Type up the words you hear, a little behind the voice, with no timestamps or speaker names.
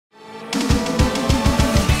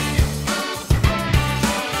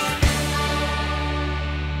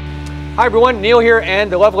Hi everyone, Neil here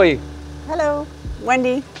and the lovely... Hello,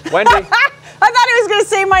 Wendy. Wendy. I thought he was going to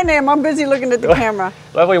say my name. I'm busy looking at the camera.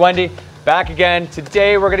 Lovely Wendy, back again.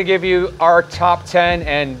 Today we're going to give you our top 10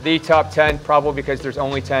 and the top 10, probably because there's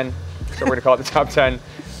only 10, so we're going to call it the top 10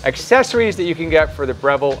 accessories that you can get for the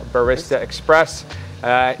Breville Barista Express.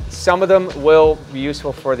 Some of them will be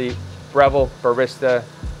useful for the Breville Barista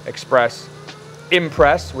Express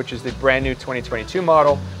Impress, which is the brand new 2022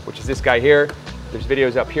 model, which is this guy here. There's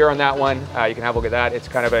videos up here on that one. You can have a look at that. It's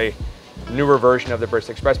kind of a newer version of the Barista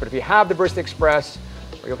Express, but if you have the Barista Express,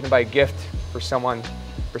 or you're looking to buy a gift for someone,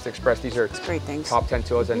 Barista Express, these are great things. Top 10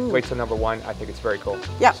 tools, and wait till number one. I think it's very cool.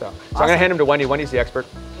 Yeah. So I'm going to hand them to Wendy. Wendy's the expert.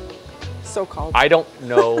 So called. I don't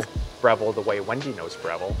know Breville the way Wendy knows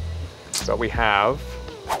Breville. So we have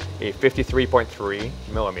a 53.3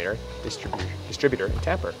 millimeter distributor and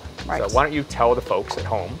tamper. Right. So why don't you tell the folks at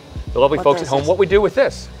home, the lovely folks at home, what we do with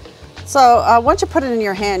this? So once you put it in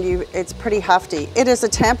your hand, it's pretty hefty. It is a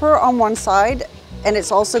tamper on one side, and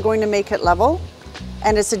it's also going to make it level.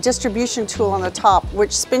 And it's a distribution tool on the top,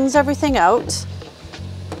 which spins everything out,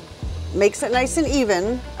 makes it nice and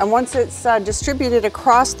even. And once it's distributed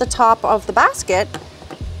across the top of the basket,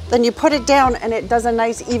 then you put it down and it does a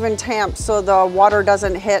nice even tamp so the water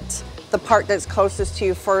doesn't hit the part that's closest to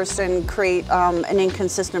you first and create an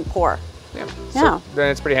inconsistent pour. Yeah. Yeah. So then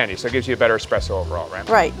it's pretty handy. So it gives you a better espresso overall, right?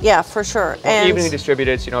 Right, yeah, for sure. And evenly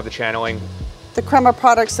distributed, so you don't have the channeling. The crema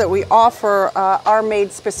products that we offer are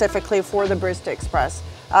made specifically for the Barista Express.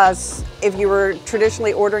 If you were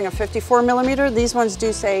traditionally ordering a 54 millimeter, these ones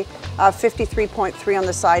do say 53.3 on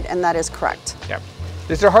the side, and that is correct. Yeah.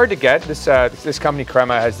 These are hard to get. This company,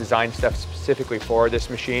 Crema, has designed stuff specifically for this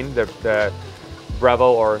machine, the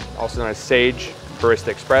Breville, or also known as Sage Barista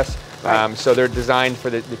Express. Right. So they're designed for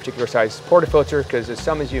the particular size portafilter, because as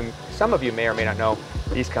some of you may or may not know,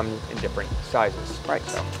 these come in different sizes. Right.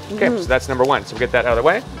 So, okay, so that's number one. So we'll get that out of the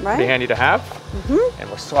way. Right. Pretty handy to have. And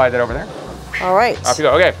we'll slide that over there. All right. Off you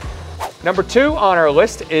go. Okay. Number two on our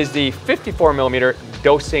list is the 54 millimeter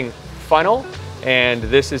dosing funnel. And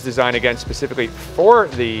this is designed, again, specifically for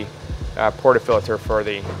the portafilter for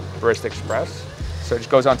the Barista Express. So it just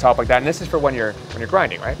goes on top like that, and this is for when you're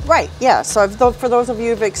grinding, right? Right, yeah. So for those of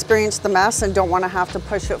you who've experienced the mess and don't want to have to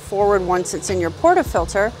push it forward once it's in your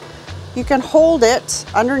portafilter, you can hold it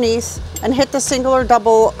underneath and hit the single or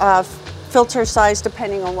double filter size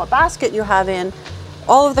depending on what basket you have in.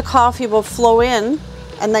 All of the coffee will flow in,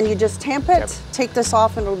 and then you just tamp it, take this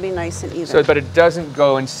off, and it'll be nice and even. So, but it doesn't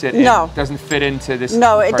go and sit in? No. It doesn't fit into this?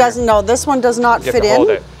 No, it doesn't. No, this one does not fit in.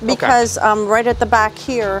 Hold it. Because right at the back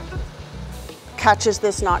here, catches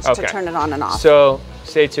this notch to turn it on and off. So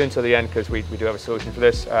stay tuned till the end, because we do have a solution for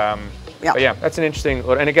this. But yeah, that's an interesting,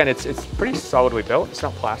 and again, it's pretty solidly built. It's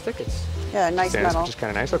not plastic. It's nice metal. Which is kind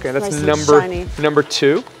of nice. Okay, that's nice number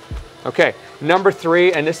two. Okay, number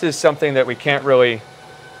three, and this is something that we can't really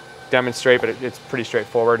demonstrate, but it's pretty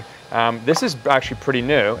straightforward. This is actually pretty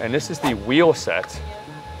new, and this is the wheel set.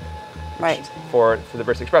 Right. For the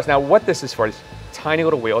Barista Express. Now, what this is for is tiny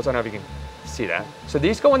little wheels. I don't know if you can see that. So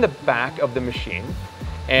these go in the back of the machine,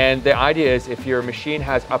 and the idea is if your machine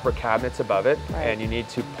has upper cabinets above it, and you need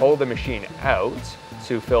to pull the machine out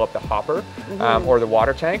to fill up the hopper or the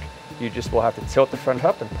water tank, you just will have to tilt the front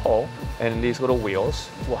up and pull, and these little wheels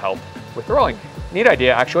will help with the rolling. Neat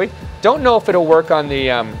idea, actually. Don't know if it'll work on the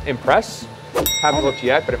Impress. Haven't looked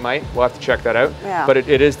yet, but it might. We'll have to check that out. Yeah. But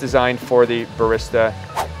it is designed for the Barista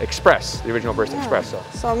Express, the original Barista Express.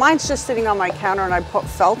 So mine's just sitting on my counter, and I put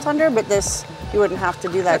felt under, but this, you wouldn't have to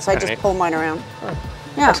do that. So I just pull mine around.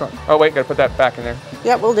 Yeah. Excellent. Oh wait, gotta put that back in there.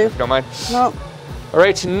 Yeah, we'll do. If you don't mind. No. All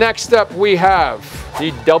right, next up we have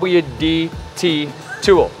the WDT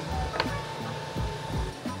Tool.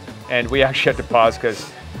 And we actually had to pause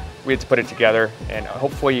because we had to put it together, and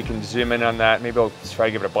hopefully you can zoom in on that. Maybe I'll try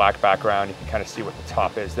to give it a black background. You can kind of see what the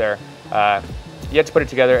top is there. You had to put it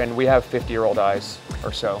together, and we have 50-year-old eyes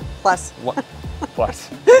or so. Plus.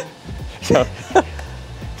 Plus. So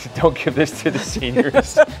don't give this to the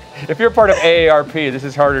seniors. If you're part of AARP, this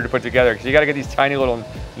is harder to put together because you got to get these tiny little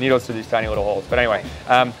needles through these tiny little holes. But anyway,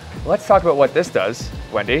 let's talk about what this does,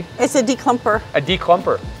 Wendy. It's a declumper. A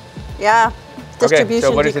declumper. Yeah. Distribution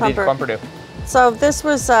so what does declumper. a declumper do? So this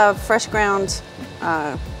was fresh grounds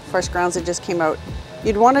that just came out.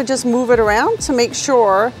 You'd want to just move it around to make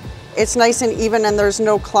sure it's nice and even and there's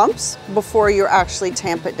no clumps before you actually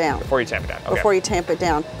tamp it down. Before you tamp it down, okay. Before you tamp it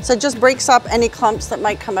down. So it just breaks up any clumps that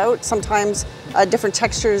might come out. Sometimes different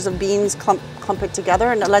textures of beans clump it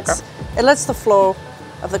together, and it lets the flow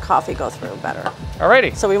of the coffee go through better.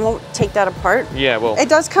 Alrighty. So we won't take that apart. Yeah, well. It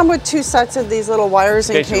does come with 2 sets of these little wires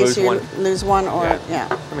in case you lose one or, yeah.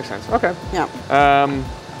 That makes sense, okay. Yeah.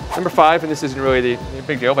 Number 5, and this isn't really the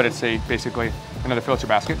big deal, but it's basically another filter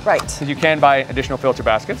basket. Right. So you can buy additional filter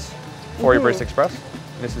baskets for your Barista Express.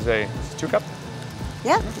 And this is a 2-cup.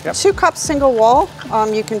 Yeah, Yep. 2 cups, single wall.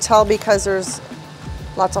 You can tell because there's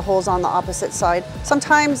lots of holes on the opposite side.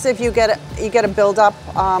 Sometimes if you get a buildup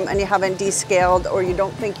and you haven't descaled or you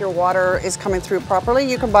don't think your water is coming through properly,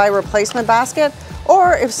 you can buy a replacement basket,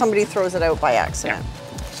 or if somebody throws it out by accident.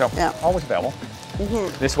 Yeah. So always available.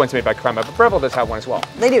 This one's made by Crema, but Breville does have one as well.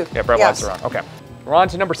 They do. Yeah, Breville has their own. Okay. We're on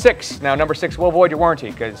to number 6. Now, number 6 will void your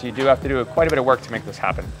warranty because you do have to do quite a bit of work to make this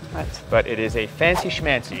happen. Right. But it is a fancy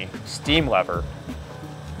schmancy steam lever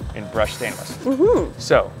in brushed stainless.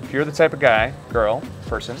 So if you're the type of guy, girl,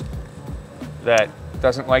 person that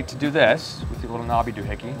doesn't like to do this with your little knobby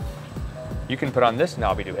doohickey, you can put on this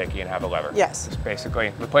knobby doohickey and have a lever. Yes. This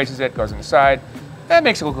basically replaces it, goes on the side. That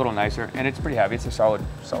makes it look a little nicer, and it's pretty heavy. It's a solid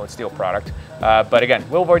steel product. But again,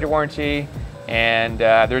 will void your warranty, and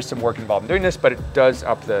there's some work involved in doing this, but it does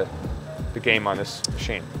up the game on this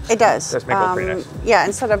machine. It does. It does make it look pretty nice. Yeah,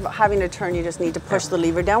 instead of having to turn, you just need to push the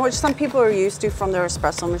lever down, which some people are used to from their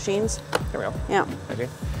espresso machines. There we go. Yeah. Okay.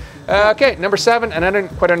 Okay, number 7, and I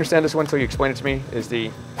didn't quite understand this one until you explained it to me, is the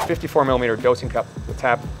 54mm dosing cup with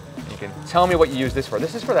tap. You can tell me what you use this for.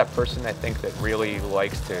 This is for that person, I think, that really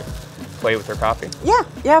likes to play with their coffee.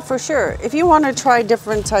 Yeah, for sure. If you want to try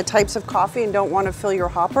different types of coffee and don't want to fill your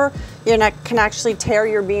hopper, you can actually tare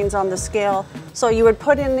your beans on the scale. So you would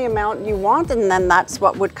put in the amount you want, and then that's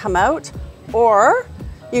what would come out. Or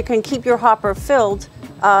you can keep your hopper filled,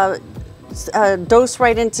 dose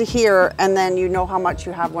right into here, and then you know how much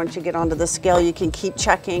you have once you get onto the scale. You can keep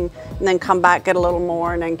checking and then come back, get a little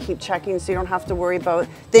more, and then keep checking, so you don't have to worry about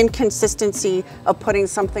the inconsistency of putting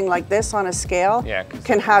something like this on a scale. Yeah,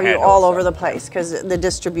 can have you all over the place because the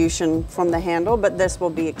distribution from the handle, but this will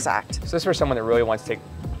be exact. So this is for someone that really wants to take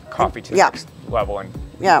coffee to the next level. And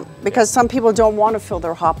yeah, because some people don't want to fill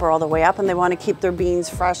their hopper all the way up, and they want to keep their beans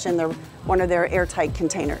fresh in one of their airtight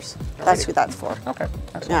containers. That's who that's for. Okay,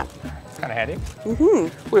 excellent. Yeah. Kind of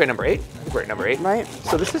handy. We're at number 8. I think we're at number 8. Right.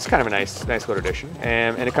 So this is kind of a nice little addition,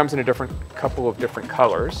 and it comes in a couple of different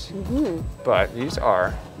colors. But these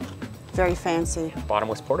are very fancy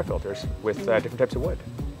bottomless portafilters with different types of wood.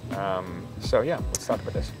 So yeah, let's talk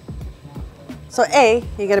about this. So A,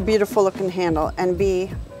 you get a beautiful looking handle, and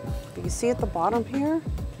B, you see at the bottom here,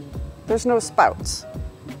 there's no spouts.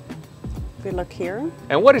 If you look here.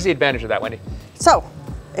 And what is the advantage of that, Wendy? So,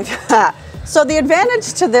 so the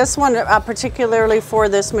advantage to this one, particularly for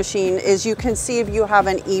this machine, is you can see if you have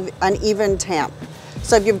an even tamp.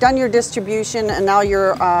 So if you've done your distribution and now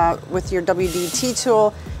you're with your WDT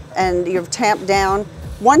tool and you've tamped down,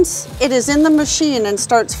 once it is in the machine and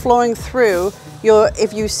starts flowing through,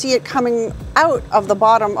 if you see it coming out of the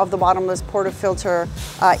bottom of the bottomless portafilter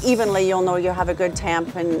evenly, you'll know you have a good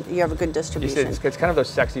tamp and you have a good distribution. It's kind of those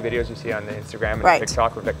sexy videos you see on the Instagram and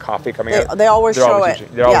TikTok with the coffee coming out. They always show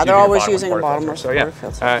it. They're always using a bottomless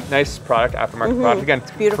portafilter. So yeah, nice product, aftermarket product. Again,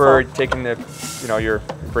 beautiful. For taking your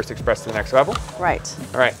Barista Express to the next level. Right.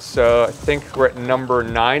 All right, so I think we're at number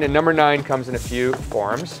 9, and number 9 comes in a few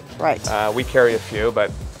forms. Right. We carry a few, but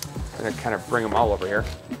I'm gonna kind of bring them all over here.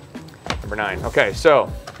 Number 9. Okay, so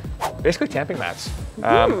basically tamping mats.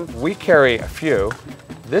 We carry a few.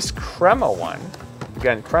 This Crema one,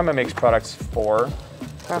 again, Crema makes products for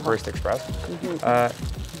the Barista Express.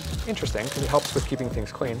 Interesting, because it helps with keeping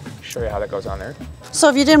things clean. Show you how that goes on there. So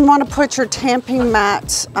if you didn't want to put your tamping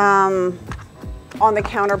mat on the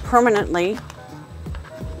counter permanently,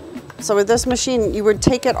 so with this machine, you would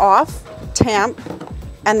take it off, tamp,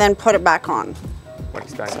 and then put it back on. When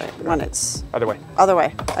it's done. When it's other way. Other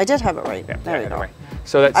way. I did have it right. Yeah, there you go. Way.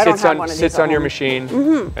 So that sits on your machine,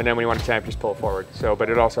 Mm-hmm. and then when you want to tamp, you just pull it forward. So, but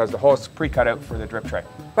it also has the holes pre-cut out for the drip tray.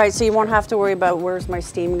 Right, so you won't have to worry about where's my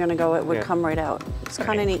steam going to go. It would come right out. It's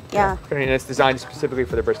kind of neat. Yeah. And it's designed specifically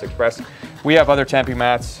for the Barista Express. We have other tamping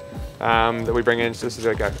mats that we bring in. So this is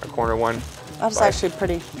like a corner one. That's actually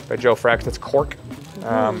pretty. By Joe Frex. That's cork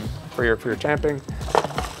for your tamping.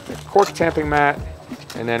 Cork tamping mat,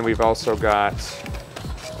 and then we've also got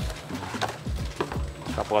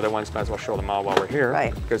a couple other ones. Might as well show them all while we're here.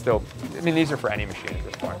 Right. Because these are for any machine at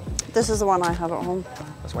this point. This is the one I have at home.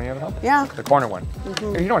 This one you have at home? Yeah. The corner one. You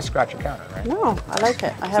don't want to scratch your counter, right? No, I like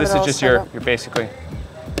it. I have so this is just your basically,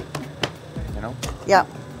 Yeah.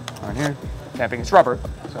 on here. Tamping, it's rubber,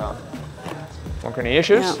 so won't get any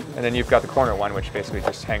issues. Yeah. And then you've got the corner one, which basically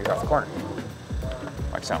just hangs off the corner,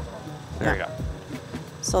 like so. There you go.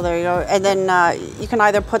 So there you go. And then you can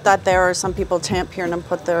either put that there, or some people tamp here and then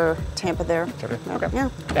put their tamper there. Okay.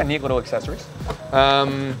 Yeah. Neat little accessories.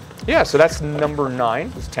 Yeah, so that's number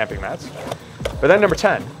 9, is tamping mats. But then number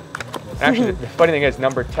 10 And actually, the funny thing is,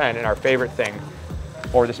 number 10, and our favorite thing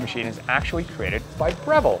for this machine, is actually created by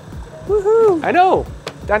Breville. Woohoo! I know.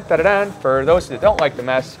 Dun, dun, dun, dun. For those that don't like the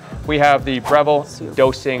mess, we have the Breville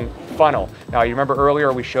dosing funnel. Now, you remember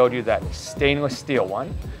earlier we showed you that stainless steel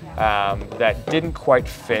one that didn't quite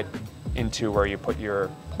fit into where you put your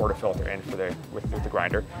portafilter in for with the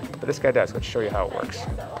grinder, but this guy does. Let's show you how it works.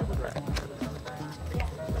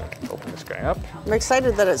 Open this guy up. I'm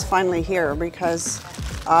excited that it's finally here because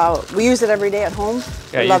we use it every day at home.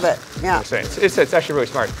 Yeah, Love it. Yeah. It's actually really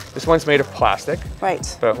smart. This one's made of plastic.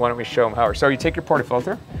 Right. But why don't we show them how it works? So you take your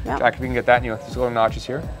portafilter, Jack, if you can get that, and there's little notches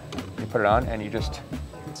here. You put it on, and you just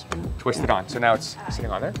twist it on. So now it's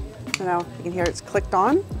sitting on there. So now you can hear it's clicked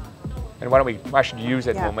on. And why don't we, I should use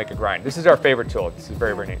it and we'll make a grind. This is our favorite tool. This is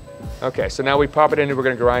very, very neat. Okay, so now we pop it in and we're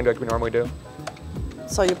gonna grind like we normally do.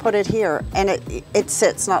 So you put it here and it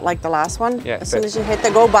sits, not like the last one. Yeah, as soon as you hit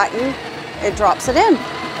the go button, it drops it in.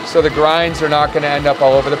 So the grinds are not gonna end up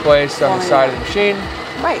all over the place on the side of the machine.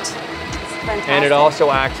 Right, it's fantastic. And it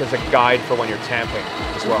also acts as a guide for when you're tamping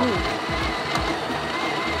as well.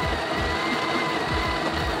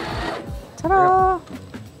 Ta-da!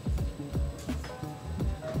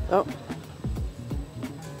 Oh.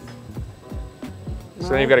 So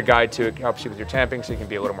then you've got a guide too. It helps you with your tamping so you can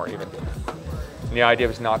be a little more even. And the idea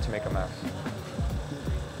was not to make a mess.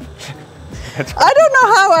 I don't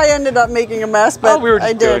know how I ended up making a mess, but we were just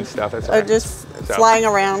I did. doing stuff. That's I just flying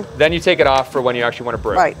around. Then you take it off for when you actually want to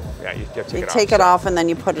brew. Right. Yeah, you have to You take it off and then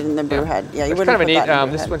you put it in the brew head. Yeah, you it's wouldn't kind of a put that in neat.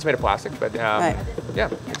 the This head. one's made of plastic, but Right. yeah,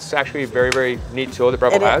 it's actually a very, very neat tool that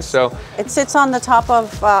Breville has. So it sits on the top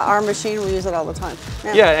of our machine. We use it all the time.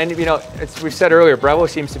 yeah, and we said earlier, Breville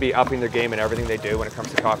seems to be upping their game in everything they do when it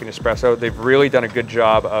comes to coffee and espresso. They've really done a good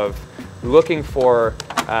job of looking for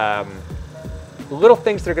little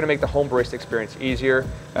things that are going to make the home barista experience easier.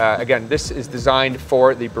 Again, this is designed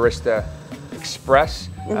for the Barista EXPRESS.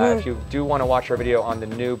 If you do want to watch our video on the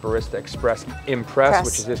new Barista Express Impress,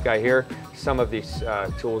 which is this guy here, some of these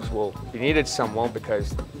tools will be needed, some won't,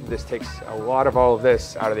 because this takes a lot of all of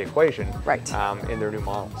this out of the equation in their new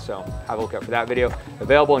model. So have a look out for that video.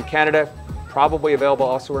 Available in Canada, probably available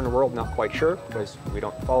elsewhere in the world, not quite sure, because we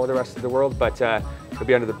don't follow the rest of the world, but it'll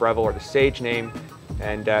be under the Breville or the Sage name.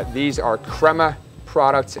 And these are Crema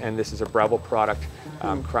products, and this is a Breville product.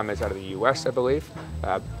 Crema is out of the US, I believe.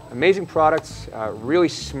 Amazing products, really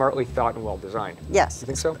smartly thought and well designed. Yes. You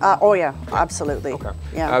think so? Oh yeah, absolutely. Okay.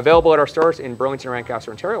 Yeah. Available at our stores in Burlington and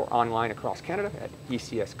Lancaster, Ontario, or online across Canada at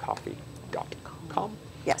ecscoffee.com.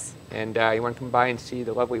 Yes. And you want to come by and see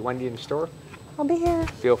the lovely Wendy in the store? I'll be here.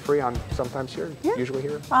 Feel free. I'm sometimes here, usually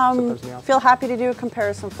here, sometimes in the office. Feel happy to do a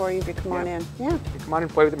comparison for you if you come on in. Yeah. You come on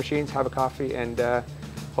and play with the machines, have a coffee, and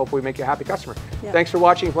hopefully make you a happy customer. Yeah. Thanks for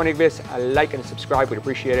watching. If you want to give us a like and a subscribe, we'd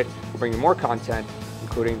appreciate it. We'll bring you more content,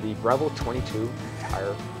 including the Breville 22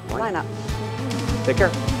 tire lineup. Lineup. Take care.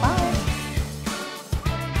 Bye.